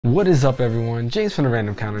What is up, everyone? James from the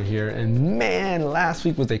Random Counter here, and man, last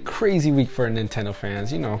week was a crazy week for Nintendo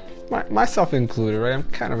fans, myself included, right? I'm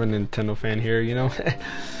kind of a Nintendo fan here,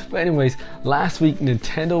 But anyways, last week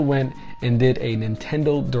Nintendo went and did a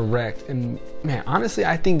Nintendo Direct, and man, honestly,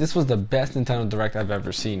 I think this was the best Nintendo Direct I've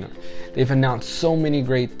ever seen. They've announced so many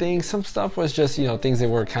great things. Some stuff was just, things that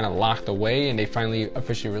were kind of locked away and they finally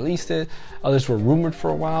officially released it. Others were rumored for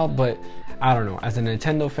a while, but I don't know, as a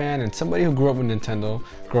Nintendo fan and somebody who grew up with Nintendo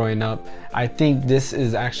growing up, I think this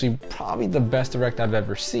is actually probably the best Direct I've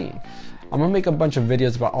ever seen. I'm gonna make a bunch of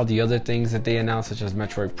videos about all the other things that they announced, such as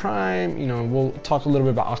Metroid Prime, we'll talk a little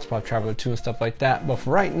bit about Octopath Traveler 2 and stuff like that. But for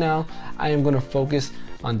right now, I am gonna focus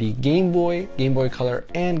on the Game Boy, Game Boy Color,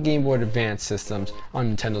 and Game Boy Advance systems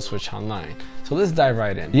on Nintendo Switch Online. So let's dive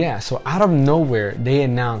right in. Yeah, so out of nowhere, they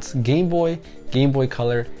announced Game Boy, Game Boy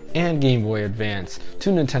Color, and Game Boy Advance to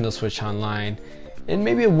Nintendo Switch Online. And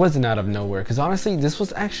maybe it wasn't out of nowhere, because honestly, this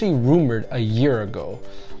was actually rumored a year ago.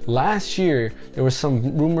 Last year, there was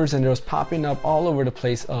some rumors and there was popping up all over the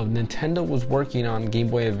place of Nintendo was working on Game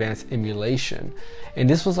Boy Advance emulation. And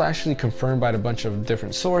this was actually confirmed by a bunch of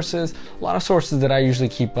different sources. A lot of sources that I usually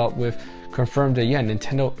keep up with confirmed that, yeah,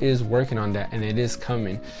 Nintendo is working on that and it is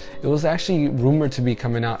coming. It was actually rumored to be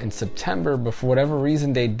coming out in September, but for whatever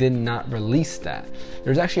reason, they did not release that.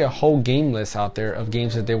 There's actually a whole game list out there of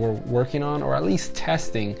games that they were working on, or at least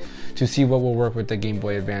testing, to see what will work with the Game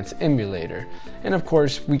Boy Advance emulator. And of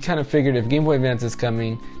course, we kind of figured if Game Boy Advance is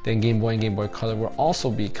coming, then Game Boy and Game Boy Color will also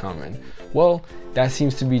be coming. Well, that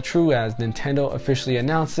seems to be true, as Nintendo officially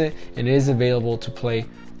announced it and it is available to play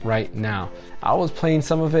right now. I was playing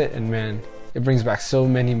some of it and man, it brings back so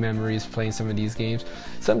many memories playing some of these games.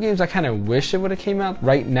 Some games I kind of wish it would have came out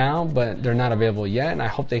right now, but they're not available yet, and I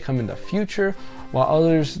hope they come in the future. While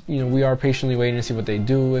others, we are patiently waiting to see what they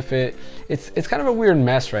do with it. It's kind of a weird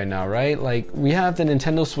mess right now, right? Like, we have the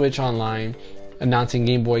Nintendo Switch Online announcing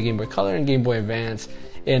Game Boy, Game Boy Color, and Game Boy Advance.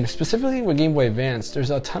 And specifically with Game Boy Advance,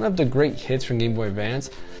 there's a ton of the great hits from Game Boy Advance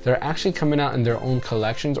that are actually coming out in their own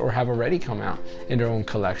collections or have already come out in their own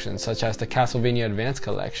collections, such as the Castlevania Advance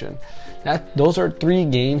collection. Those are three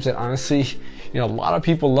games that honestly, a lot of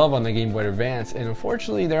people love on the Game Boy Advance, and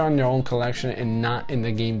unfortunately they're on their own collection and not in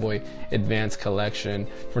the Game Boy Advance collection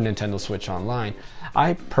for Nintendo Switch Online.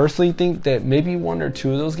 I personally think that maybe one or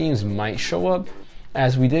two of those games might show up,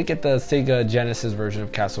 as we did get the Sega Genesis version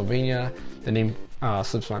of Castlevania. The name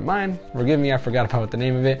slips my mind, forgive me, I forgot about the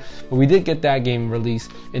name of it, but we did get that game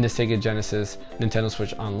released in the Sega Genesis Nintendo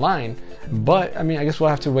Switch Online. But I guess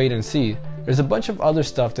we'll have to wait and see. There's a bunch of other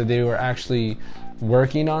stuff that they were actually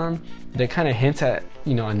working on that kind of hints at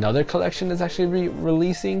another collection that's actually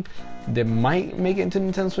releasing that might make it into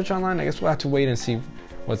Nintendo Switch Online. I guess we'll have to wait and see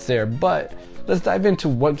what's there. But let's dive into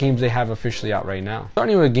what games they have officially out right now.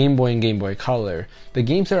 Starting with Game Boy and Game Boy Color, the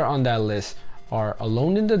games that are on that list are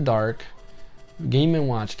Alone in the Dark, Game &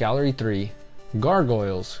 Watch Gallery 3,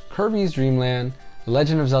 Gargoyles, Kirby's Dream Land,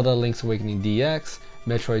 Legend of Zelda Link's Awakening DX,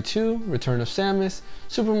 Metroid 2, Return of Samus,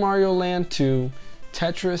 Super Mario Land 2,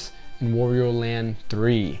 Tetris, and Wario Land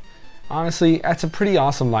 3. Honestly, that's a pretty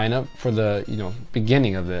awesome lineup for the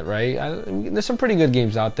beginning of it, right? There's some pretty good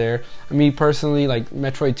games out there. Me personally, like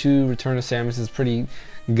Metroid 2, Return of Samus is pretty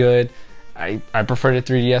good. I prefer the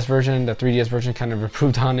 3DS version. The 3DS version kind of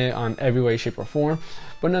improved on it on every way, shape, or form.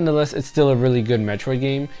 But nonetheless, it's still a really good Metroid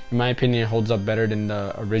game. In my opinion, it holds up better than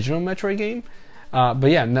the original Metroid game. But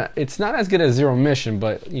yeah, it's not as good as Zero Mission,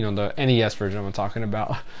 but the NES version I'm talking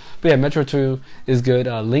about. But yeah, Metroid 2 is good.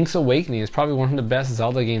 Link's Awakening is probably one of the best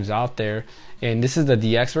Zelda games out there. And this is the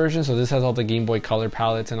DX version, so this has all the Game Boy Color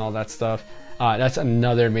palettes and all that stuff. That's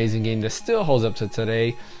another amazing game that still holds up to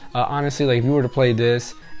today. Honestly, like if you were to play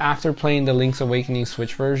this after playing the Link's Awakening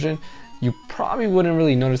Switch version, you probably wouldn't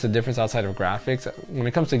really notice the difference outside of graphics. When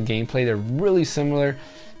it comes to gameplay, they're really similar,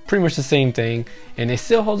 pretty much the same thing, and it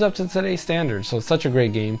still holds up to today's standards. So it's such a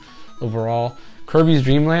great game overall. Kirby's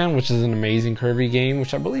Dream Land, which is an amazing Kirby game,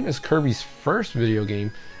 which I believe is Kirby's first video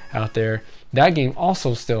game out there. That game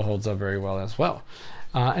also still holds up very well as well.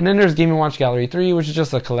 And then there's Game & Watch Gallery 3, which is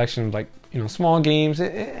just a collection of small games.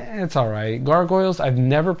 It's alright. Gargoyles, I've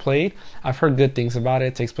never played. I've heard good things about it.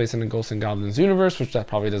 It takes place in the Ghosts and Goblins universe, which that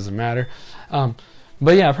probably doesn't matter.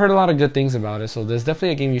 But yeah, I've heard a lot of good things about it, so there's definitely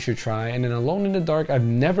a game you should try. And then Alone in the Dark, I've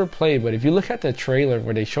never played, but if you look at the trailer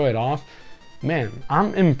where they show it off, man,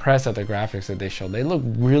 I'm impressed at the graphics that they show. They look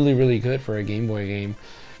really, really good for a Game Boy game.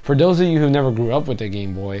 For those of you who never grew up with a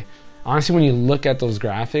Game Boy, honestly, when you look at those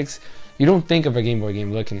graphics, you don't think of a Game Boy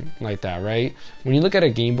game looking like that, right? When you look at a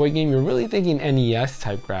Game Boy game, you're really thinking NES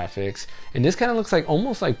type graphics, and this kind of looks like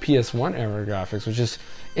almost like PS1 era graphics, which is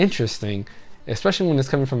interesting, especially when it's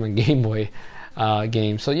coming from a Game Boy.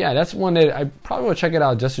 game. So yeah, that's one that I probably will check it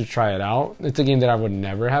out just to try it out. It's a game that I would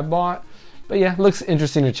never have bought. But yeah, looks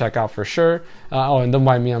interesting to check out for sure. Oh, and don't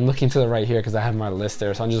mind me, I'm looking to the right here because I have my list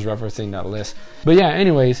there, so I'm just referencing that list. But yeah,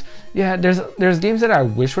 anyways, yeah, there's games that I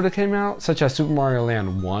wish would have came out, such as Super Mario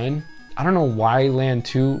Land 1. I don't know why Land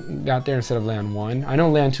 2 got there instead of Land 1. I know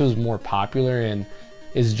Land 2 is more popular and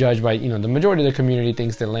is judged by, the majority of the community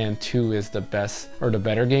thinks that Land 2 is the best, or the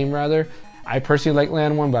better game rather. I personally like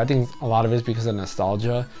Land 1, but I think a lot of it is because of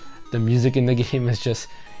nostalgia. The music in the game is just,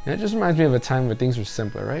 it just reminds me of a time where things were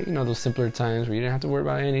simpler, right? Those simpler times where you didn't have to worry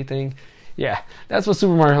about anything. Yeah, that's what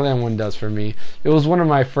Super Mario Land 1 does for me. It was one of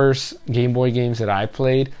my first Game Boy games that I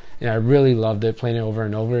played, and I really loved it, playing it over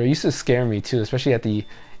and over. It used to scare me too, especially at the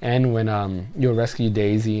end when you'll rescue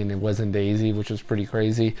Daisy and it wasn't Daisy, which was pretty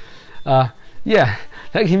crazy. Yeah,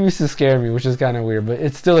 that game used to scare me, which is kind of weird, but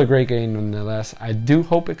it's still a great game nonetheless. I do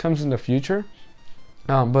hope it comes in the future,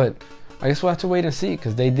 but I guess we'll have to wait and see,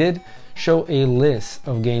 because they did show a list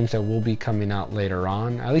of games that will be coming out later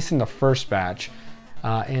on, at least in the first batch,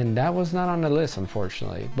 and that was not on the list,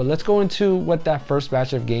 unfortunately. But let's go into what that first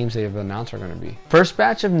batch of games they have announced are going to be. First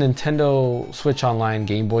batch of Nintendo Switch Online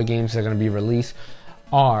Game Boy games that are going to be released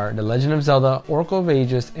are The Legend of Zelda Oracle of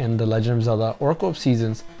Ages and The Legend of Zelda Oracle of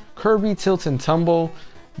Seasons, Kirby Tilt and Tumble,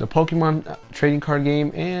 the Pokemon trading card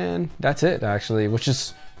game, and that's it actually, which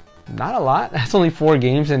is not a lot. That's only 4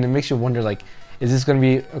 games, and it makes you wonder, like, is this going to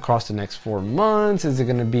be across the next 4 months? Is it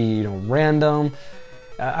going to be, random?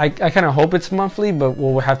 I kind of hope it's monthly, but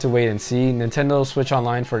we'll have to wait and see. Nintendo Switch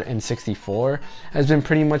Online for N64 has been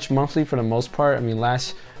pretty much monthly for the most part. I mean,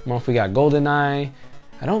 last month we got GoldenEye.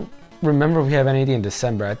 I don't remember if we have anything in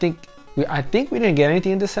December. I think we didn't get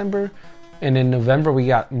anything in December, and in November we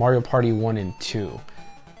got Mario Party 1 and 2.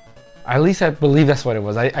 At least I believe that's what it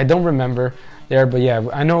was. I don't remember there, but yeah,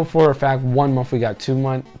 I know for a fact one month we got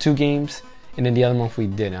 2 games, and then the other month we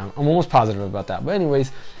didn't. I'm almost positive about that. But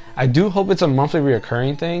anyways, I do hope it's a monthly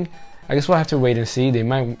reoccurring thing. I guess we'll have to wait and see. They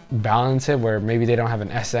might balance it where maybe they don't have an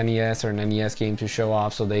SNES or an NES game to show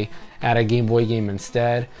off, so they add a Game Boy game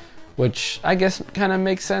instead, which I guess kind of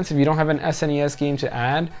makes sense. If you don't have an SNES game to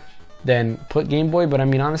add, then put Game Boy. But I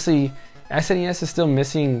mean, honestly, SNES is still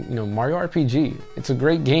missing, Mario RPG. It's a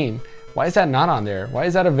great game. Why is that not on there? Why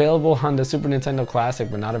is that available on the Super Nintendo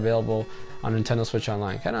Classic but not available on Nintendo Switch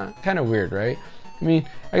Online? Kind of weird, right? I mean,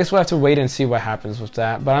 I guess we'll have to wait and see what happens with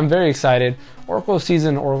that. But I'm very excited. Oracle of Season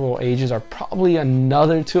and Oracle of Ages are probably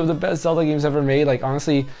another 2 of the best Zelda games ever made. Like,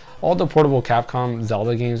 honestly, all the portable Capcom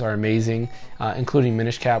Zelda games are amazing, including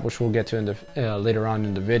Minish Cap, which we'll get to later on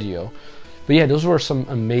in the video. But yeah, those were some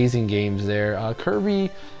amazing games there.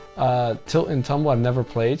 Kirby Tilt and Tumble I've never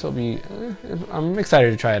played, so I'm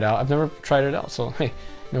excited to try it out. I've never tried it out, so hey,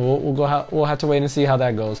 we'll have to wait and see how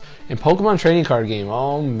that goes. And Pokemon trading card game,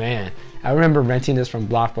 oh man, I remember renting this from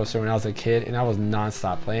Blockbuster when I was a kid, and I was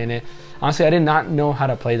non-stop playing it. Honestly, I did not know how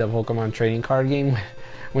to play the Pokemon trading card game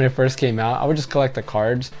when it first came out. I would just collect the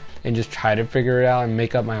cards and just try to figure it out and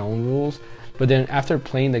make up my own rules. But then after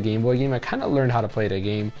playing the Game Boy game, I kind of learned how to play the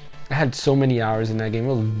game. I had so many hours in that game.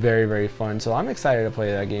 It was very, very fun. So I'm excited to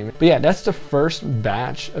play that game. But yeah, that's the first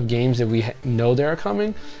batch of games that we know they are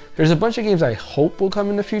coming. There's a bunch of games I hope will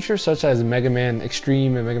come in the future, such as Mega Man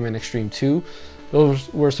Extreme and Mega Man Extreme 2.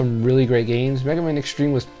 Those were some really great games. Mega Man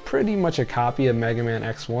Extreme was pretty much a copy of Mega Man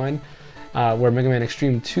X1, where Mega Man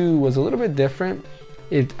Extreme 2 was a little bit different.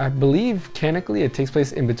 I believe, mechanically, it takes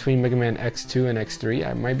place in between Mega Man X2 and X3.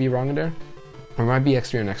 I might be wrong there. Or it might be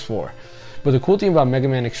X3 and X4. But the cool thing about Mega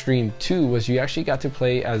Man Extreme 2 was you actually got to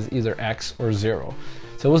play as either X or Zero.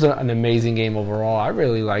 So it was an amazing game overall. I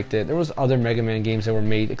really liked it. There was other Mega Man games that were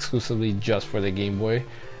made exclusively just for the Game Boy.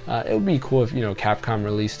 It would be cool if Capcom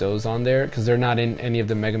released those on there, because they're not in any of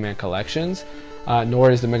the Mega Man collections,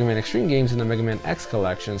 nor is the Mega Man Extreme games in the Mega Man X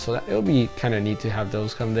collection. So it would be kind of neat to have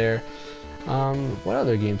those come there. What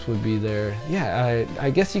other games would be there? Yeah, I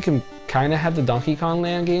guess you can kind of have the Donkey Kong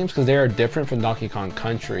Land games, because they are different from Donkey Kong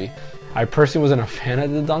Country. I personally wasn't a fan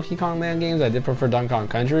of the Donkey Kong Land games. I did prefer Donkey Kong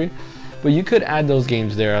Country, but you could add those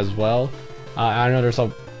games there as well. I know there's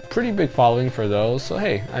a pretty big following for those, so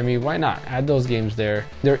hey, I mean, why not add those games there?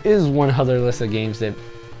 There is one other list of games that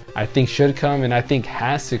I think should come and I think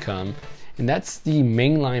has to come, and that's the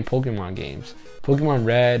mainline Pokemon games. Pokemon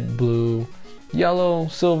Red, Blue, Yellow,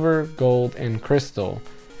 Silver, Gold, and Crystal.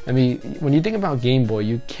 I mean, when you think about Game Boy,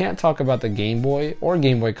 you can't talk about the Game Boy or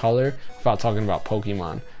Game Boy Color without talking about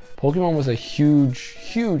Pokemon. Pokemon was a huge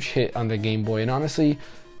hit on the Game Boy, and honestly,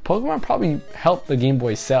 Pokemon probably helped the Game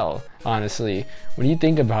Boy sell, honestly. When you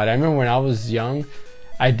think about it, I remember when I was young,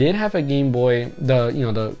 I did have a Game Boy,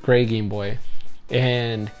 the gray Game Boy,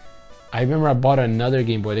 and I remember I bought another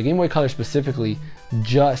Game Boy, the Game Boy Color specifically,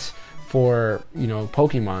 just for, you know,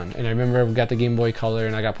 Pokemon. And I remember I got the Game Boy Color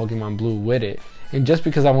and I got Pokemon Blue with it. And just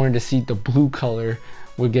because I wanted to see the blue color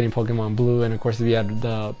with getting Pokemon Blue, and of course if you had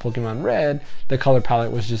the Pokemon Red, the color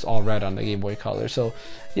palette was just all red on the Game Boy Color. So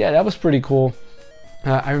yeah, that was pretty cool.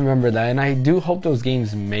 I remember that, and I do hope those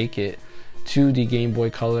games make it to the Game Boy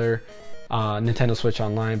Color Nintendo Switch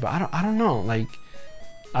Online. But I don't know, like,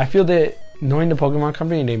 I feel that knowing the Pokemon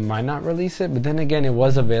company, they might not release it, but then again, it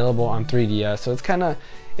was available on 3DS, so it's kind of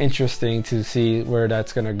interesting to see where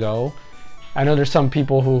that's gonna go. I know there's some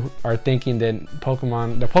people who are thinking that the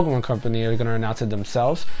Pokemon company are gonna announce it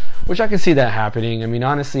themselves, which I can see that happening. I mean,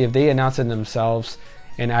 honestly, if they announce it themselves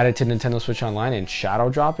and add it to Nintendo Switch Online and shadow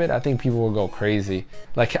drop it, I think people will go crazy.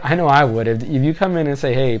 Like, I know I would. If you come in and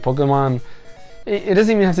say, hey, Pokemon, it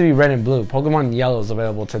doesn't even have to be red and blue, Pokemon Yellow is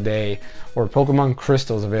available today, or Pokemon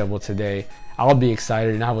Crystal is available today, I'll be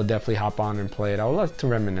excited and I will definitely hop on and play it. I would love to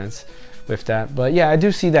reminisce with that. But yeah, I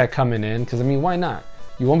do see that coming in, because I mean, why not?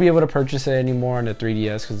 You won't be able to purchase it anymore on the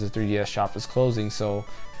 3DS because the 3DS shop is closing. So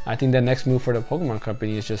I think the next move for the Pokemon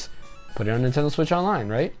company is just put it on Nintendo Switch Online,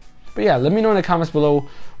 right? But yeah, let me know in the comments below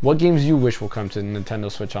what games you wish will come to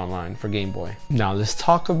Nintendo Switch Online for Game Boy. Now let's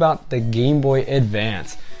talk about the Game Boy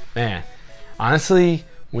Advance. Man, honestly,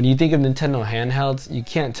 when you think of Nintendo handhelds, you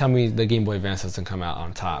can't tell me the Game Boy Advance doesn't come out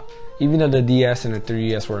on top. Even though the DS and the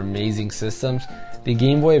 3DS were amazing systems, the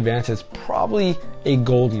Game Boy Advance is probably a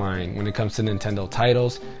gold mine when it comes to Nintendo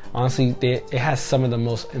titles. Honestly, it has some of the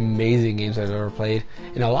most amazing games I've ever played,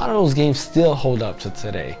 and a lot of those games still hold up to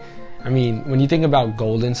today. I mean, when you think about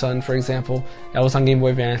Golden Sun, for example, that was on Game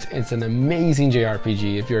Boy Advance. It's an amazing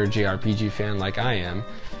JRPG if you're a JRPG fan like I am.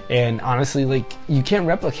 And honestly, like, you can't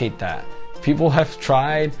replicate that. People have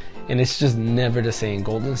tried, and it's just never the same.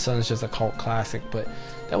 Golden Sun is just a cult classic, but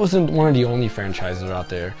that wasn't one of the only franchises out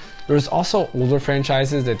there. There was also older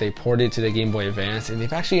franchises that they ported to the Game Boy Advance, and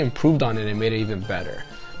they've actually improved on it and made it even better.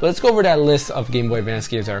 But let's go over that list of Game Boy Advance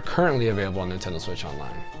games that are currently available on Nintendo Switch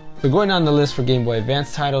Online. So going down the list for Game Boy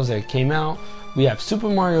Advance titles that came out, we have Super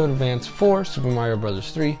Mario Advance 4, Super Mario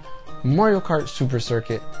Bros. 3, Mario Kart Super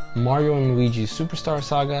Circuit, Mario & Luigi's Superstar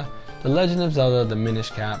Saga, The Legend of Zelda The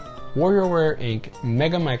Minish Cap, WarioWare Inc.,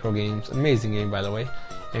 Mega Micro Games, amazing game by the way,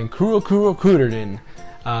 and Kuro Kuro Kuderen,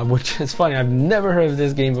 which is funny, I've never heard of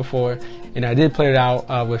this game before, and I did play it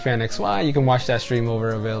out with FanXY. You can watch that stream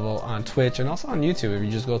over, available on Twitch and also on YouTube if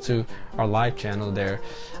you just go to our live channel there.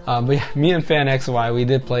 But yeah, me and FanXY, we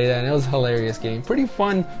did play that, and it was a hilarious game. Pretty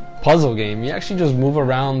fun puzzle game. You actually just move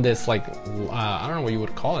around this, like, I don't know what you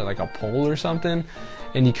would call it, like a pole or something,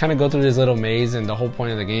 and you kind of go through this little maze, and the whole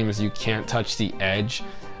point of the game is you can't touch the edge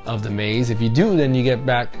of the maze. If you do, then you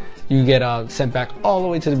get sent back all the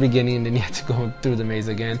way to the beginning, and then you have to go through the maze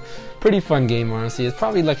again. Pretty fun game, honestly. It's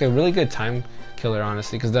probably like a really good time killer,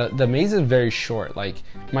 honestly, because the maze is very short. Like,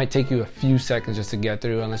 it might take you a few seconds just to get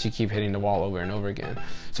through, unless you keep hitting the wall over and over again.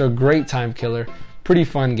 So a great time killer. Pretty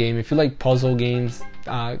fun game. If you like puzzle games,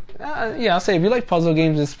 yeah, I'll say if you like puzzle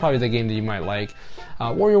games, this is probably the game that you might like.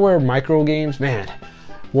 WarioWare micro games, man.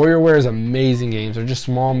 WarioWare is amazing games. They're just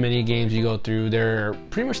small mini games you go through. They're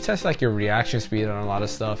pretty much test like your reaction speed on a lot of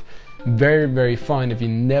stuff. Very, very fun. If you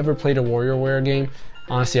never played a WarioWare game,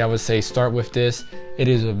 honestly, I would say start with this. It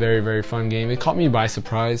is a very, very fun game. It caught me by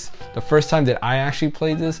surprise. The first time that I actually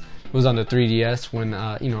played this was on the 3DS when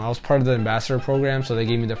you know, I was part of the ambassador program, so they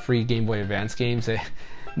gave me the free Game Boy Advance games that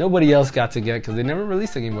nobody else got to get because they never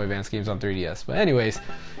released the Game Boy Advance games on 3DS. But anyways,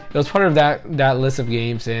 it was part of that list of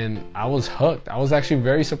games, and I was hooked. I was actually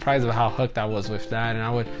very surprised of how hooked I was with that, and I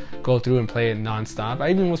would go through and play it non-stop. I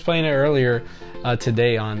even was playing it earlier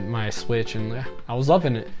today on my Switch, and I was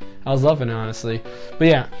loving it. I was loving it, honestly. But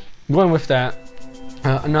yeah, going with that,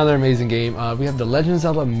 another amazing game. We have The Legend of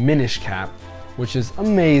Zelda Minish Cap, which is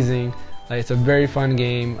amazing. It's a very fun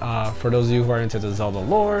game for those of you who are into the Zelda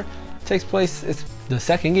lore. It takes place, it's the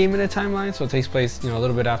second game in the timeline, so it takes place, you know, a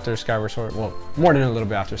little bit after Skyward Sword. Well, more than a little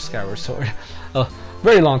bit after Skyward Sword. A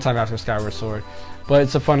very long time after Skyward Sword. But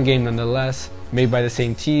it's a fun game nonetheless, made by the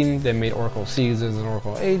same team that made Oracle Seasons and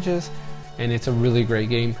Oracle Ages, and it's a really great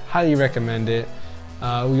game. Highly recommend it.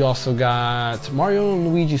 We also got Mario &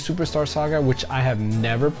 Luigi Superstar Saga, which I have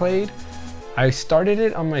never played. I started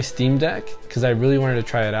it on my Steam Deck because I really wanted to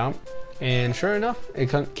try it out, and sure enough,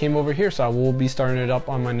 it came over here, so I will be starting it up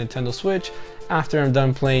on my Nintendo Switch after I'm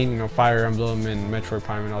done playing, you know, Fire Emblem and Metroid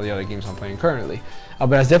Prime and all the other games I'm playing currently.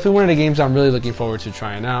 But it's definitely one of the games I'm really looking forward to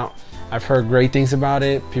trying out. I've heard great things about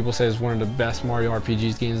it. People say it's one of the best Mario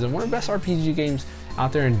RPGs games and one of the best RPG games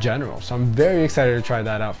out there in general, so I'm very excited to try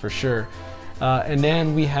that out for sure. And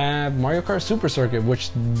then we have Mario Kart Super Circuit,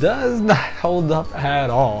 which does not hold up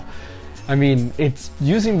at all. I mean, it's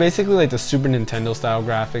using basically like the Super Nintendo style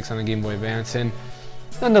graphics on the Game Boy Advance, and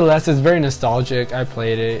nonetheless, it's very nostalgic. I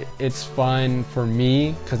played it. It's fun for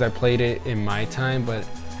me because I played it in my time, but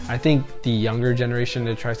I think the younger generation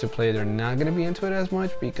that tries to play it, they're not going to be into it as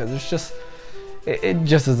much because it's just, it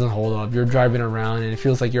just doesn't hold up. You're driving around and it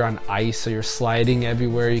feels like you're on ice, so you're sliding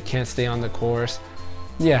everywhere. You can't stay on the course.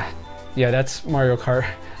 Yeah, that's Mario Kart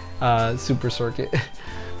Super Circuit.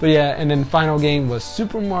 But yeah, and then final game was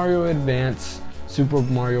Super Mario Advance Super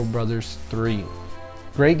Mario Brothers 3.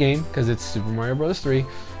 Great game because it's Super Mario Bros. 3,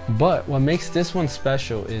 but what makes this one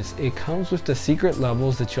special is it comes with the secret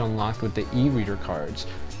levels that you unlocked with the e-reader cards.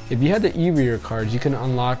 If you had the e-reader cards, you can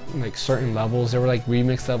unlock like certain levels. There were like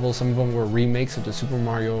remix levels. Some of them were remakes of the Super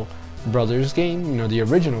Mario Brothers game, you know, the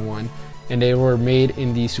original one, and they were made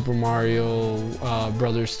in the Super Mario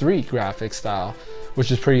Brothers 3 graphic style,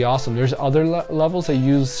 which is pretty awesome. There's other levels that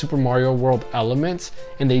use Super Mario World elements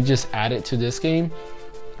and they just add it to this game.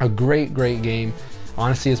 A great game.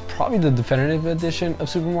 Honestly, it's probably the definitive edition of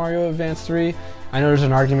Super Mario Advance 3. I know there's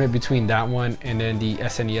an argument between that one and then the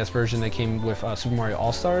SNES version that came with Super Mario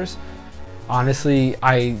All-Stars. Honestly,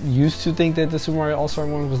 I used to think that the Super Mario All-Star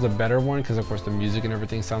one was the better one because of course the music and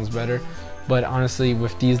everything sounds better. But honestly,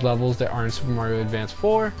 with these levels that are in Super Mario Advance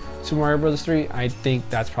 4, Super Mario Bros. 3, I think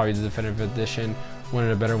that's probably the definitive edition, one of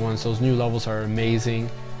the better ones. Those new levels are amazing.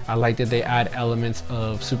 I like that they add elements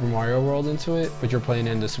of Super Mario World into it, but you're playing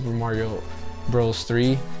in the Super Mario Bros.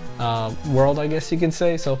 3 world, I guess you can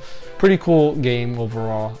say. So pretty cool game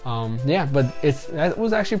overall. Yeah, but that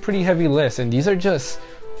was actually a pretty heavy list, and these are just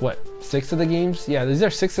what, 6 of the games? Yeah, these are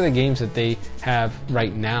 6 of the games that they have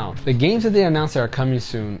right now. The games that they announced that are coming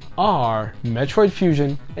soon are Metroid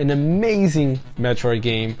Fusion, an amazing Metroid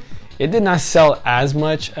game. It did not sell as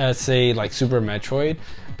much as say like Super Metroid,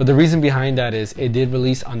 but the reason behind that is it did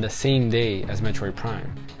release on the same day as Metroid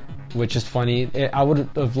Prime, which is funny. I would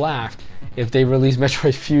have laughed if they released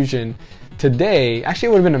Metroid Fusion today. Actually,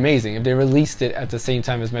 it would have been amazing if they released it at the same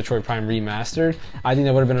time as Metroid Prime Remastered. I think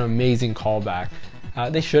that would have been an amazing callback.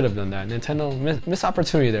 They should have done that. Nintendo, missed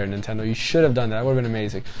opportunity there, Nintendo. You should have done that. That would have been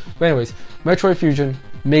amazing. But anyways, Metroid Fusion,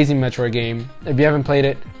 amazing Metroid game. If you haven't played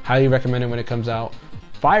it, highly recommend it when it comes out.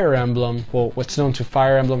 Fire Emblem, well, what's known to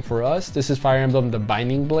Fire Emblem for us, this is Fire Emblem The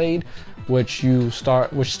Binding Blade, which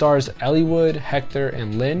stars Eliwood, Hector,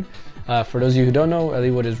 and Lyn. For those of you who don't know,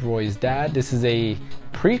 Eliwood is Roy's dad. This is a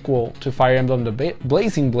prequel to Fire Emblem The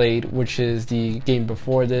Blazing Blade, which is the game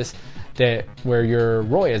before this, where you're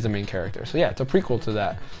Roy as the main character. So yeah, it's a prequel to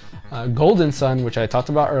that. Golden Sun, which I talked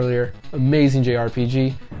about earlier, amazing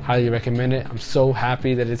JRPG, highly recommend it. I'm so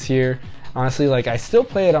happy that it's here. Honestly, like, I still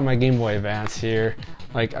play it on my Game Boy Advance here.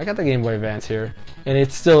 Like, I got the Game Boy Advance here, and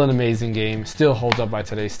it's still an amazing game, still holds up by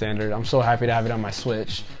today's standard. I'm so happy to have it on my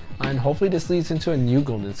Switch. And hopefully this leads into a new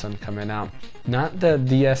Golden Sun coming out. Not the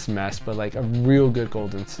DS mess, but like a real good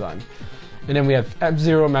Golden Sun. And then we have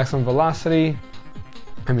F-Zero Maximum Velocity.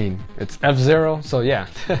 I mean, it's F-Zero, so yeah.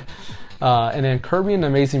 And then Kirby and the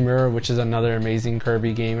Amazing Mirror, which is another amazing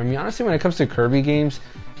Kirby game. I mean, honestly, when it comes to Kirby games,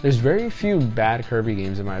 there's very few bad Kirby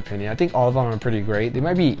games in my opinion. I think all of them are pretty great. They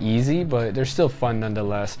might be easy, but they're still fun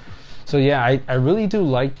nonetheless. So yeah, I really do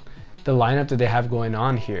like the lineup that they have going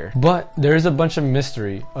on here. But there's a bunch of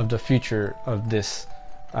mystery of the future of this,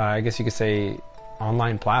 I guess you could say,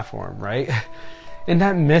 online platform, right? And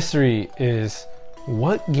that mystery is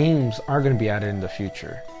what games are going to be added in the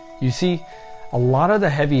future. You see, a lot of the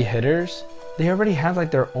heavy hitters, they already have like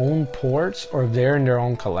their own ports or they're in their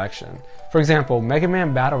own collection. For example, Mega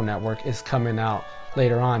Man Battle Network is coming out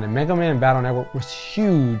later on, and Mega Man Battle Network was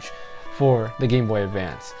huge for the Game Boy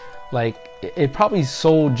Advance. Like, it probably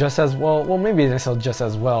sold just as well, maybe it didn't sell just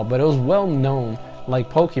as well, but it was well known like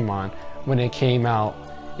Pokemon when it came out,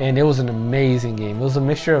 and it was an amazing game. It was a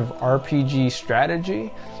mixture of RPG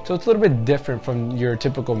strategy, so it's a little bit different from your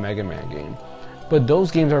typical Mega Man game. But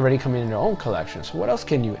those games are already coming in their own collection, so what else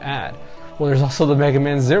can you add? Well, there's also the Mega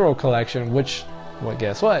Man Zero collection, which, well,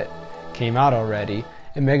 guess what? Came out already.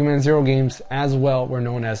 And Mega Man Zero games as well were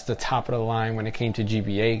known as the top of the line when it came to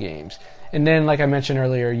GBA games. And then, like I mentioned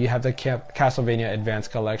earlier, you have the Castlevania Advance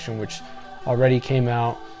Collection, which already came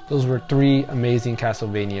out. Those were 3 amazing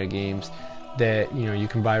Castlevania games that you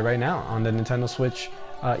can buy right now on the Nintendo Switch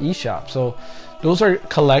eShop. So those are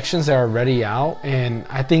collections that are already out, and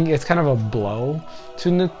I think it's kind of a blow to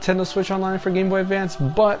Nintendo Switch Online for Game Boy Advance,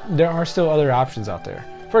 but there are still other options out there.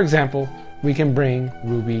 For example, we can bring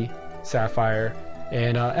Ruby, Sapphire,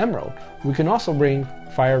 and Emerald. We can also bring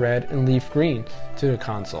Fire Red and Leaf Green to the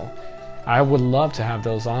console. I would love to have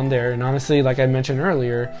those on there, and honestly, like I mentioned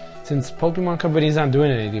earlier, since Pokemon Company's not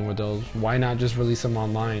doing anything with those, why not just release them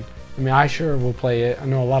online I mean, I sure will play it. I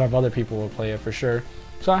know a lot of other people will play it for sure.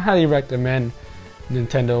 So I highly recommend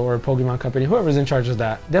Nintendo or Pokemon Company, whoever's in charge of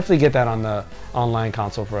that, definitely get that on the online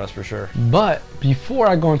console for us for sure. But before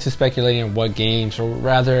I go into speculating on what games, or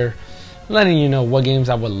rather letting you know what games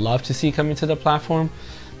I would love to see coming to the platform,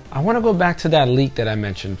 I want to go back to that leak that I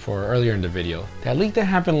mentioned for earlier in the video. That leak that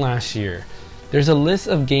happened last year. There's a list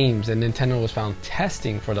of games that Nintendo was found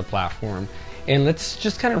testing for the platform, and let's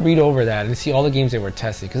just kind of read over that and see all the games they were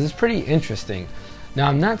testing, because it's pretty interesting. Now,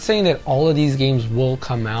 I'm not saying that all of these games will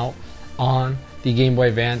come out on the Game Boy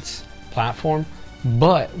Advance platform,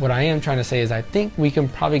 but what I am trying to say is I think we can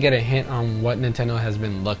probably get a hint on what Nintendo has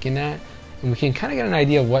been looking at, and we can kind of get an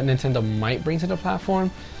idea of what Nintendo might bring to the platform.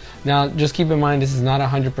 Now, just keep in mind, this is not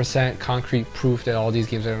 100% concrete proof that all these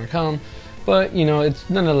games are going to come, but you know, it's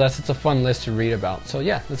nonetheless, it's a fun list to read about. So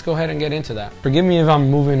yeah, let's go ahead and get into that. Forgive me if I'm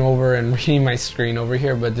moving over and reading my screen over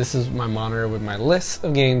here, but this is my monitor with my list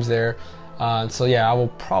of games there. So yeah, I will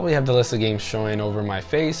probably have the list of games showing over my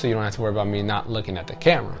face, so you don't have to worry about me not looking at the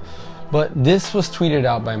camera. But this was tweeted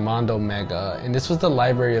out by Mondo Mega, and this was the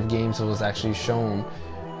library of games that was actually shown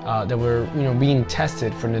that were, you know, being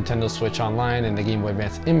tested for Nintendo Switch Online and the Game Boy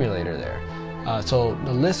Advance emulator there. So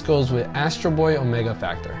the list goes with Astro Boy Omega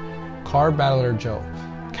Factor, Car Battler Joe,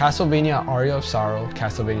 Castlevania Aria of Sorrow,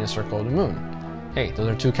 Castlevania Circle of the Moon. Hey, those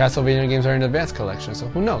are 2 Castlevania games that are in the Advance collection, so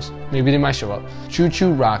who knows? Maybe they might show up. Choo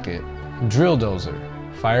Choo Rocket, Drill Dozer,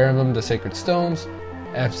 Fire Emblem The Sacred Stones,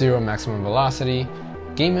 F-Zero Maximum Velocity,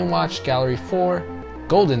 Game & Watch Gallery 4,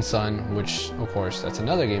 Golden Sun, which of course that's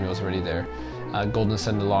another game that was already there, Golden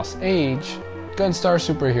Sun The Lost Age, Gunstar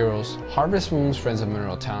Superheroes, Harvest Moon's Friends of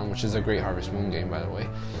Mineral Town, which is a great Harvest Moon game by the way,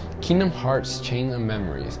 Kingdom Hearts Chain of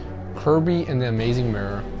Memories, Kirby and the Amazing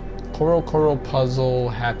Mirror, Koro Koro Puzzle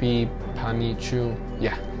Happy Panichu,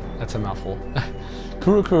 yeah, that's a mouthful.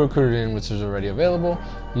 Kuru Kuru Kurin, which is already available,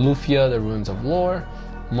 Lufia, The Ruins of Lore,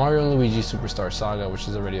 Mario and Luigi Superstar Saga, which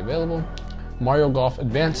is already available, Mario Golf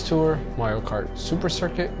Advance Tour, Mario Kart Super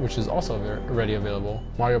Circuit, which is also already available,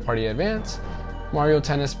 Mario Party Advance, Mario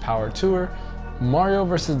Tennis Power Tour, Mario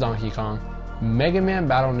vs. Donkey Kong, Mega Man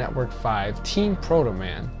Battle Network 5 Team Proto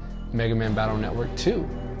Man, Mega Man Battle Network 2,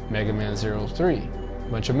 Mega Man 03, a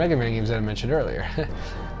bunch of Mega Man games that I mentioned earlier,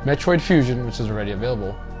 Metroid Fusion, which is already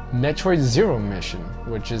available, Metroid Zero Mission,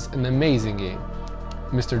 which is an amazing game,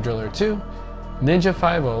 Mr. Driller 2, Ninja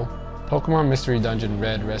 5-0, Pokemon Mystery Dungeon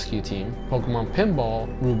Red Rescue Team, Pokemon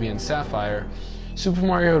Pinball Ruby and Sapphire, Super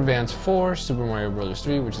Mario Advance 4, Super Mario Bros.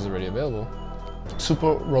 3, which is already available,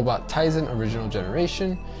 Super Robot Tyson Original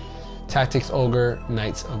Generation, Tactics Ogre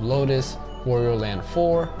Knights of Lotus, Wario Land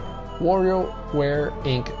 4, WarioWare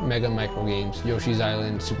Inc. Mega Micro Games, Yoshi's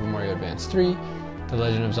Island, Super Mario Advance 3, The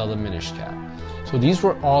Legend of Zelda Minish Cap. So these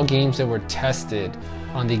were all games that were tested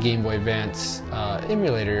on the Game Boy Advance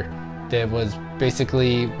emulator that was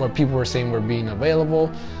basically what people were saying were being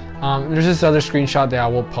available. There's this other screenshot that I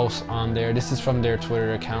will post on there. This is from their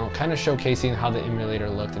Twitter account, kind of showcasing how the emulator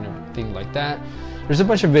looked and everything like that. There's a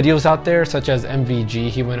bunch of videos out there, such as MVG.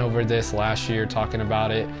 He went over this last year talking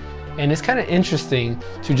about it. And it's kind of interesting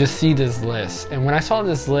to just see this list. And when I saw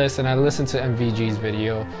this list and I listened to MVG's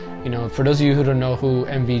video, you know, for those of you who don't know who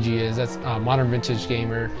MVG is, that's Modern Vintage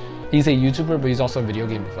Gamer. He's a YouTuber, but he's also a video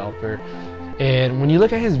game developer. And when you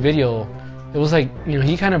look at his video, it was like, you know,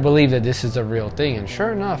 he kind of believed that this is a real thing. And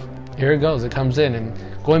sure enough, here it goes. It comes in. And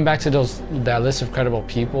going back to that list of credible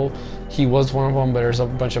people, he was one of them, but there's a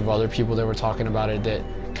bunch of other people that were talking about it that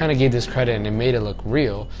kind of gave this credit and it made it look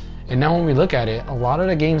real. And now when we look at it, a lot of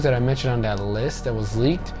the games that I mentioned on that list that was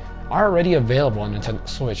leaked are already available on Nintendo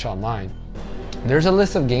Switch Online. There's a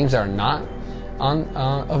list of games that are not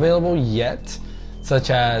available yet, such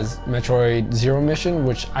as Metroid Zero Mission,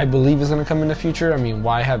 which I believe is going to come in the future. I mean,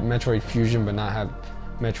 why have Metroid Fusion but not have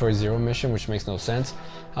Metroid Zero Mission, which makes no sense.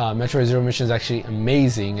 Metroid Zero Mission is actually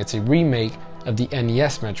amazing. It's a remake of the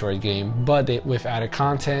NES Metroid game, but with added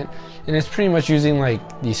content, and it's pretty much using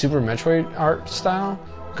like the Super Metroid art style,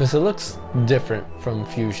 because it looks different from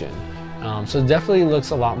Fusion. So it definitely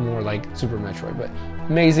looks a lot more like Super Metroid, but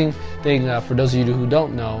amazing thing, for those of you who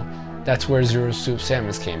don't know, that's where Zero Suit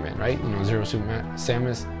Samus came in, right? You know, Zero Suit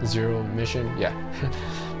Samus, Zero Mission, yeah.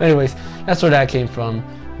 Anyways, that's where that came from.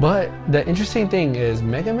 But the interesting thing is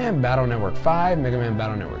Mega Man Battle Network 5, Mega Man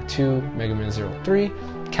Battle Network 2, Mega Man 03,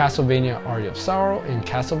 Castlevania Aria of Sorrow, and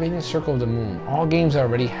Castlevania Circle of the Moon. All games that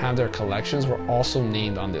already have their collections were also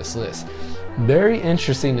named on this list. Very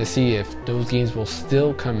interesting to see if those games will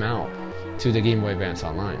still come out to the Game Boy Advance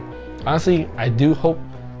Online. Honestly, I do hope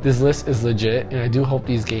this list is legit, and I do hope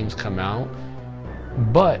these games come out.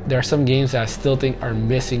 But there are some games that I still think are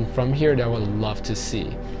missing from here that I would love to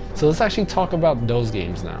see. So let's actually talk about those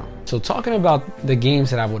games now. So talking about the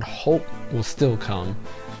games that I would hope will still come,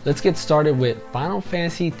 let's get started with Final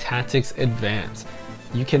Fantasy Tactics Advance.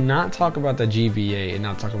 You cannot talk about the GBA and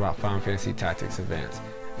not talk about Final Fantasy Tactics Advance.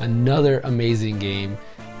 Another amazing game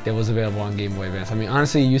that was available on Game Boy Advance. I mean,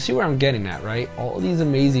 honestly, you see where I'm getting at, right? All these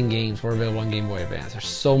amazing games were available on Game Boy Advance. There's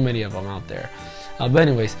so many of them out there. But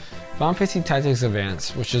anyways, Final Fantasy Tactics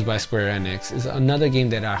Advance, which is by Square Enix, is another game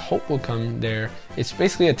that I hope will come there. It's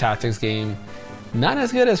basically a tactics game. Not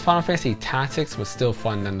as good as Final Fantasy Tactics, but still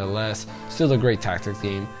fun nonetheless. Still a great tactics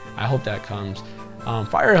game. I hope that comes.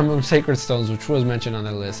 Fire Emblem Sacred Stones, which was mentioned on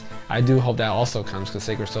the list, I do hope that also comes because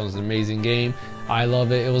Sacred Stones is an amazing game. I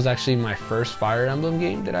love it. It was actually my first Fire Emblem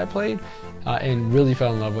game that I played and really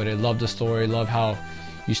fell in love with it. Loved the story, love how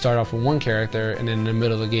you start off with one character and then in the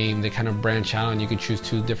middle of the game they kind of branch out and you can choose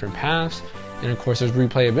 2 different paths. And of course there's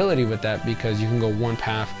replayability with that because you can go one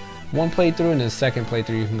path, one playthrough, and then second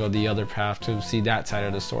playthrough you can go the other path to see that side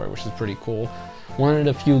of the story, which is pretty cool. One of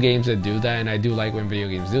the few games that do that, and I do like when video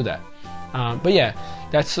games do that. But yeah,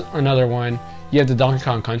 that's another one. You have the Donkey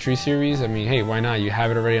Kong Country series. I mean, hey, why not? You have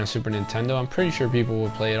it already on Super Nintendo. I'm pretty sure people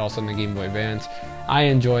would play it also on the Game Boy Advance. I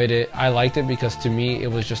enjoyed it. I liked it because to me it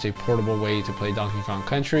was just a portable way to play Donkey Kong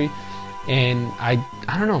Country. And I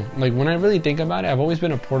don't know, like when I really think about it, I've always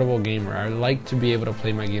been a portable gamer. I like to be able to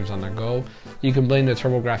play my games on the go. You can blame the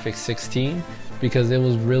TurboGrafx 16 because it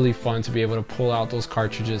was really fun to be able to pull out those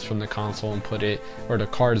cartridges from the console and put it, or the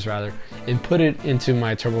cards rather, and put it into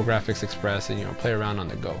my TurboGrafx Express and, you know, play around on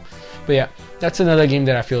the go. But yeah, that's another game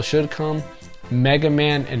that I feel should come. Mega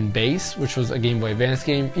Man and Bass, which was a Game Boy Advance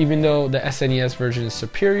game. Even though the SNES version is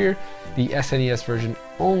superior, the SNES version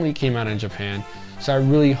only came out in Japan. So I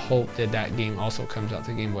really hope that that game also comes out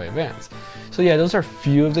to Game Boy Advance. So yeah, those are a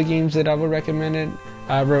few of the games that I would recommend it.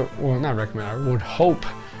 I would hope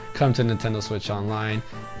come to Nintendo Switch Online.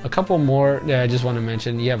 A couple more that I just want to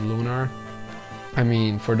mention. You have Lunar. I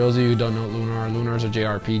mean, for those of you who don't know Lunar is a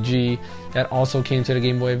JRPG that also came to the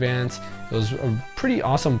Game Boy Advance. It was a pretty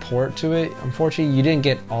awesome port to it. Unfortunately, you didn't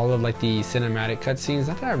get all of like the cinematic cutscenes.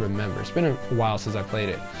 Not that I remember. It's been a while since I played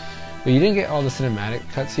it. But you didn't get all the cinematic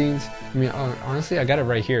cutscenes. I mean, honestly, I got it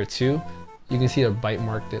right here too. You can see the bite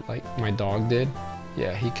mark that like my dog did.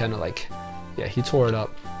 Yeah, he kind of like, yeah, he tore it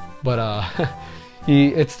up. But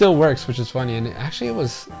it still works, which is funny. And actually, it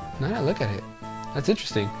was, now that I look at it, that's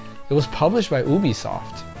interesting. It was published by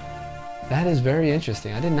Ubisoft. That is very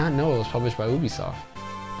interesting. I did not know it was published by Ubisoft.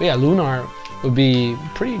 But yeah, Lunar would be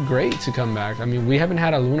pretty great to come back. I mean, we haven't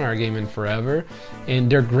had a Lunar game in forever, and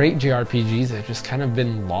they're great JRPGs that have just kind of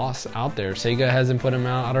been lost out there. Sega hasn't put them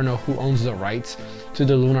out. I don't know who owns the rights to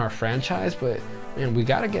the Lunar franchise, but man, we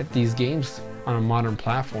gotta get these games on a modern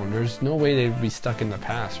platform. There's no way they'd be stuck in the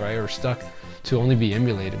past, right? Or stuck to only be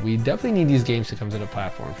emulated. We definitely need these games to come to the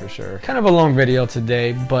platform for sure. Kind of a long video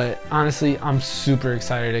today, but honestly, I'm super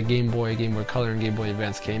excited that Game Boy Color, and Game Boy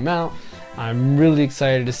Advance came out. I'm really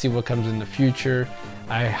excited to see what comes in the future.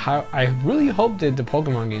 I really hope that the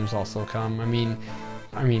Pokemon games also come. I mean,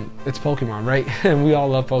 it's Pokemon, right? And we all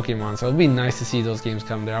love Pokemon, so it'd be nice to see those games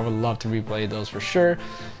come there. I would love to replay those for sure.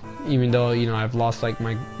 Even though, you know, I've lost like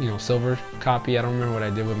my, you know, silver copy. I don't remember what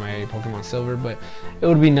I did with my Pokemon Silver, but it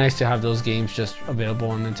would be nice to have those games just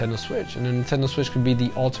available on Nintendo Switch. And the Nintendo Switch could be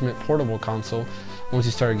the ultimate portable console once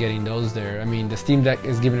you start getting those there. I mean, the Steam Deck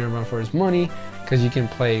is giving it a run for its money because you can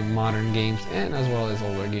play modern games and as well as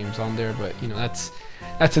older games on there, but you know, that's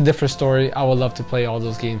a different story. I would love to play all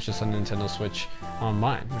those games just on Nintendo Switch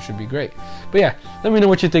online, which would be great. But yeah, let me know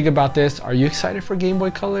what you think about this. Are you excited for Game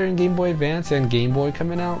Boy Color and Game Boy Advance and Game Boy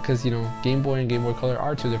coming out? Because, you know, Game Boy and Game Boy Color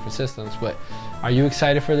are 2 different systems, but are you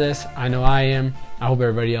excited for this? I know I am. I hope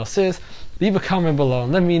everybody else is. Leave a comment below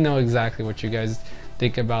and let me know exactly what you guys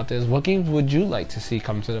think about this. What games would you like to see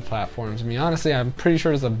come to the platforms? I mean, honestly, I'm pretty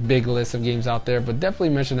sure there's a big list of games out there, but definitely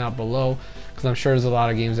mention out below because I'm sure there's a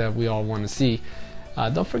lot of games that we all want to see.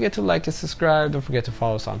 Don't forget to like and subscribe. Don't forget to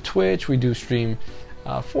follow us on Twitch. We do stream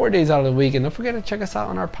 4 days out of the week. And don't forget to check us out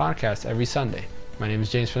on our podcast every Sunday. My name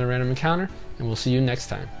is James from The Random Encounter, and we'll see you next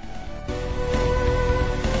time.